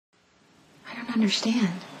don't understand.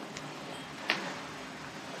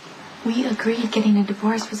 We agreed getting a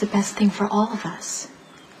divorce was the best thing for all of us.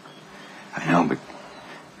 I know,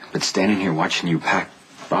 but standing here watching you pack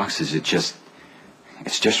boxes, it's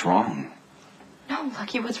just wrong. No,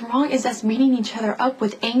 Lucky, what's wrong is us beating each other up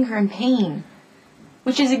with anger and pain.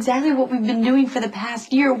 Which is exactly what we've been doing for the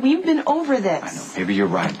past year. We've been over this. I know, maybe you're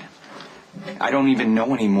right. I don't even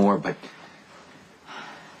know anymore, but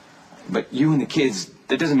you and the kids,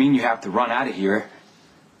 that doesn't mean you have to run out of here.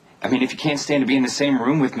 I mean, if you can't stand to be in the same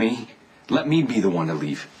room with me, let me be the one to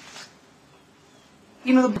leave.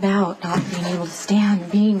 You know, about not being able to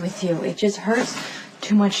stand being with you, it just hurts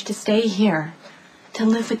too much to stay here. To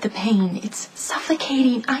live with the pain. It's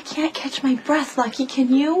suffocating. I can't catch my breath, Lucky.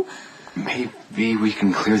 Can you? Maybe we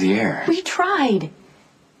can clear the air. We tried.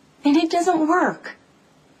 And it doesn't work.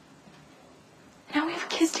 Now we have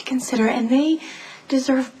kids to consider, and they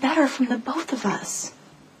deserve better from the both of us.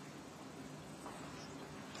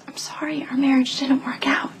 I'm sorry our marriage didn't work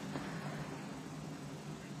out.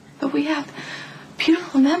 But we have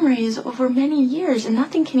beautiful memories over many years, and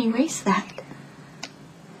nothing can erase that.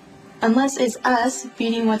 Unless it's us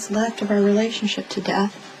beating what's left of our relationship to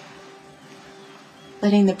death.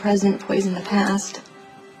 Letting the present poison the past.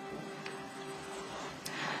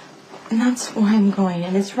 And that's why I'm going.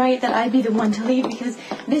 And it's right that I be the one to leave because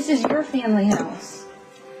this is your family house.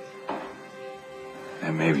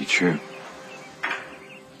 That may be true.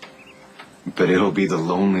 But it'll be the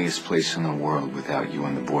loneliest place in the world without you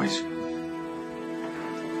and the boys.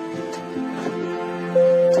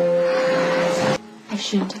 I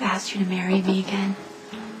shouldn't have asked you to marry me again.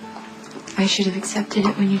 I should have accepted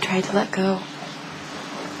it when you tried to let go.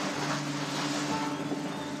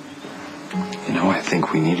 You know, I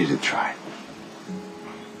think we needed to try.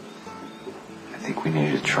 I think we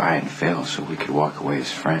needed to try and fail so we could walk away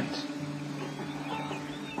as friends.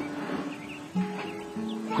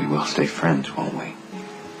 We will stay friends, won't we?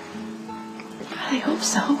 I hope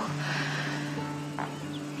so.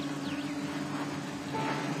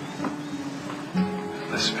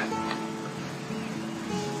 Elizabeth.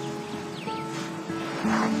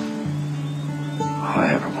 All I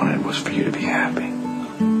ever wanted was for you to be happy.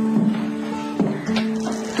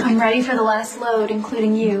 I'm ready for the last load,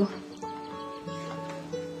 including you.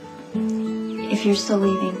 If you're still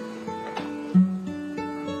leaving.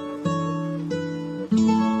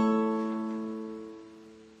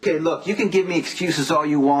 Okay, look, you can give me excuses all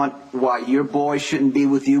you want why your boys shouldn't be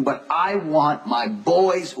with you, but I want my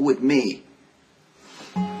boys with me.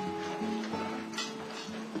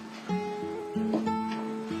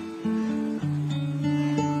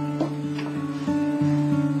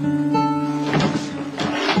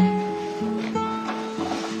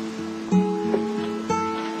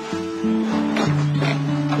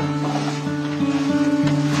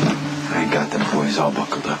 All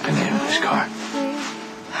buckled up in his car.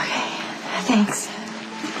 Okay, thanks.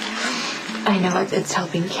 I know it's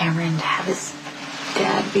helping Cameron to have his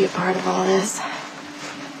dad be a part of all this.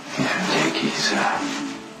 Yeah, Jake,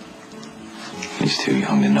 he's too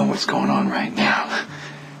young to know what's going on right now.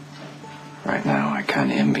 Right now, I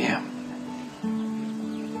kind of envy him.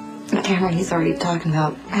 Cameron, he's already talking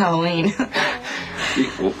about Halloween.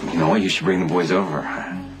 Well, you know what? You should bring the boys over.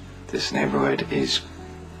 This neighborhood it's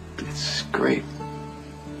great.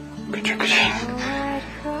 Trick-or-treat.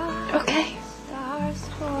 Okay.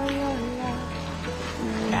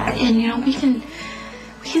 And you know, we can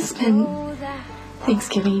spend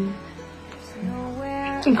Thanksgiving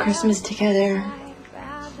and Christmas together.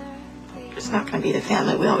 It's not going to be the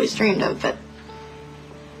family we always dreamed of, but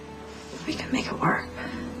we can make it work.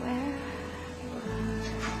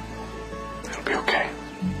 It'll be okay.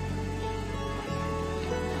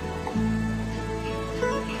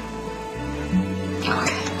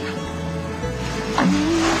 Okay.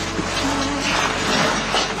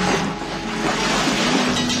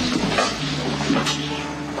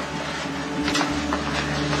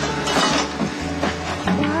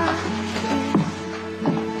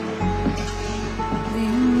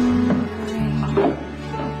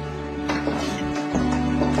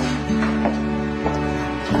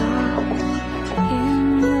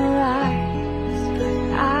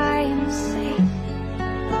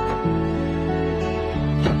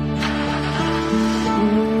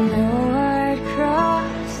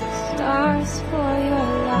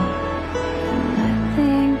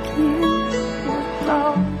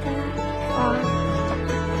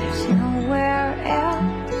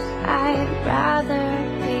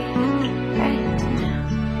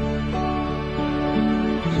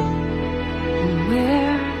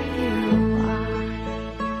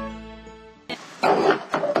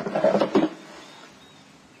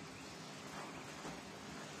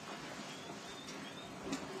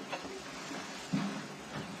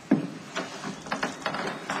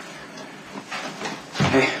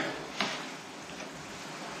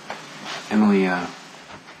 finally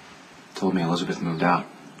told me Elizabeth moved out.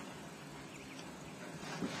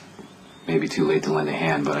 Maybe too late to lend a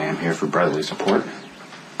hand, but I am here for brotherly support.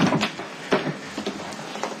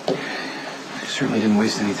 She certainly didn't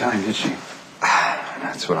waste any time, did she?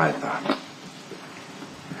 That's what I thought.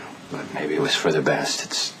 But maybe it was for the best.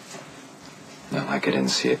 It's not like I didn't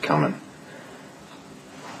see it coming.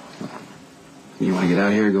 You want to get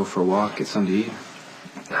out here, go for a walk, get something to eat?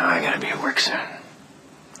 No, I gotta be at work soon.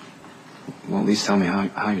 Well, at least tell me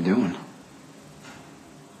how you're doing.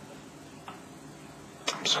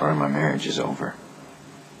 I'm sorry my marriage is over.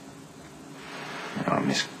 You know, I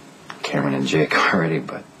miss Cameron and Jake already,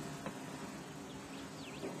 but...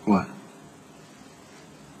 What?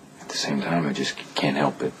 At the same time, I just can't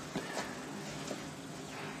help it.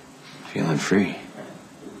 Feeling free.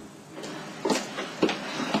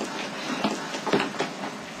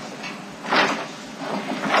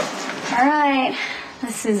 All right,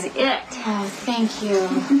 this is it. Oh, thank you.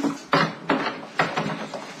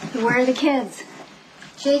 Where are the kids?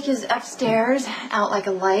 Jake is upstairs, out like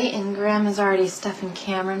a light, and Grandma's already stuffing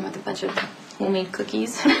Cameron with a bunch of homemade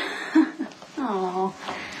cookies. Oh,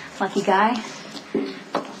 lucky guy.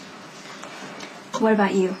 What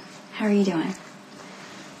about you? How are you doing?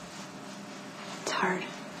 It's hard.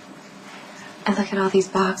 I look at all these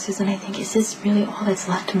boxes and I think, is this really all that's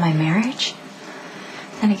left of my marriage?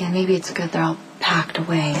 Then again, maybe it's good they're all packed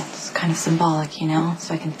away. It's kind of symbolic, you know,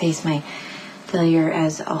 so I can face my failure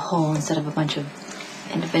as a whole instead of a bunch of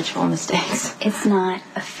individual mistakes. It's not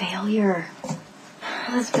a failure,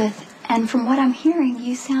 Elizabeth. And from what I'm hearing,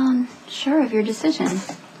 you sound sure of your decision.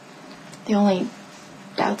 The only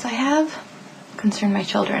doubts I have concern my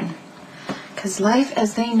children. Because life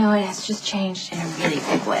as they know it has just changed in a really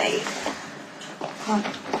big way. Well,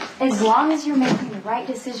 as long as you're making the right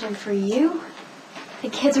decision for you, the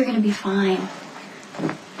kids are going to be fine.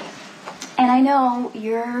 And I know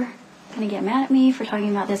you're going to get mad at me for talking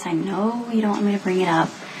about this. I know you don't want me to bring it up.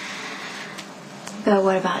 But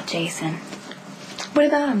what about Jason? What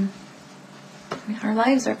about him? I mean, our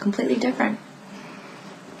lives are completely different.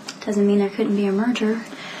 Doesn't mean there couldn't be a merger.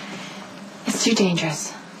 It's too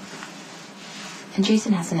dangerous. And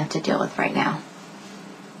Jason has enough to deal with right now.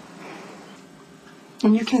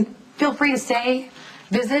 And you can feel free to stay,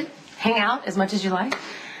 visit, hang out as much as you like.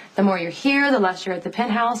 The more you're here, the less you're at the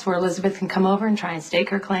penthouse where Elizabeth can come over and try and stake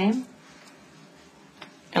her claim.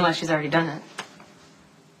 Unless she's already done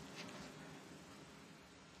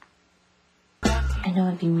it. I know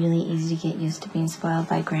it'd be really easy to get used to being spoiled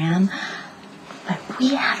by Graham, but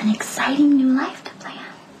we have an exciting new life to plan.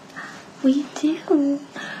 We do.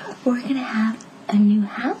 We're gonna have a new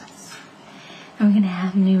house, and we're gonna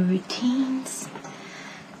have new routines.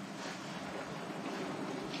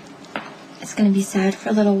 It's gonna be sad for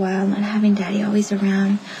a little while not having Daddy always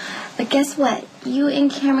around, but guess what? You and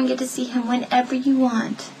Cameron get to see him whenever you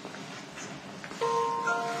want.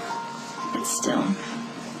 But still,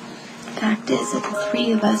 the fact is that the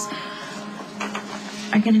three of us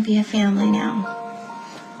are going to be a family now.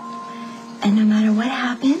 And no matter what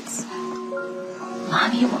happens,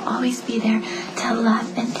 Mommy will always be there to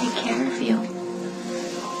love and take care of you.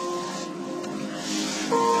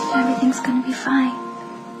 Everything's going to be fine.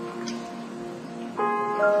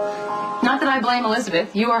 Not that I blame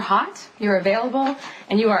Elizabeth. You are hot, you're available,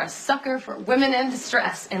 and you are a sucker for women in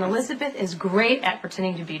distress. And Elizabeth is great at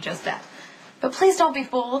pretending to be just that. But please don't be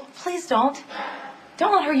fooled. Please don't.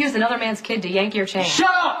 Don't let her use another man's kid to yank your chain. Shut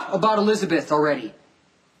up about Elizabeth already.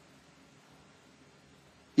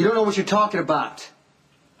 You don't know what you're talking about.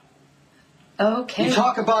 Okay. You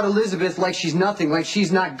talk about Elizabeth like she's nothing, like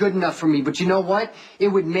she's not good enough for me. But you know what? It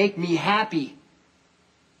would make me happy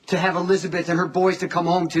to have Elizabeth and her boys to come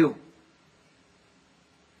home to.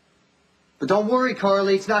 But don't worry,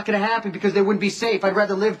 Carly, it's not going to happen because they wouldn't be safe. I'd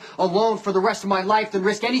rather live alone for the rest of my life than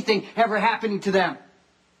risk anything ever happening to them.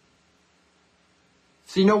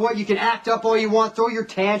 So you know what? You can act up all you want, throw your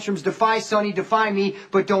tantrums, defy Sonny, defy me,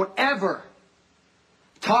 but don't ever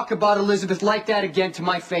talk about Elizabeth like that again to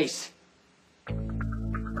my face.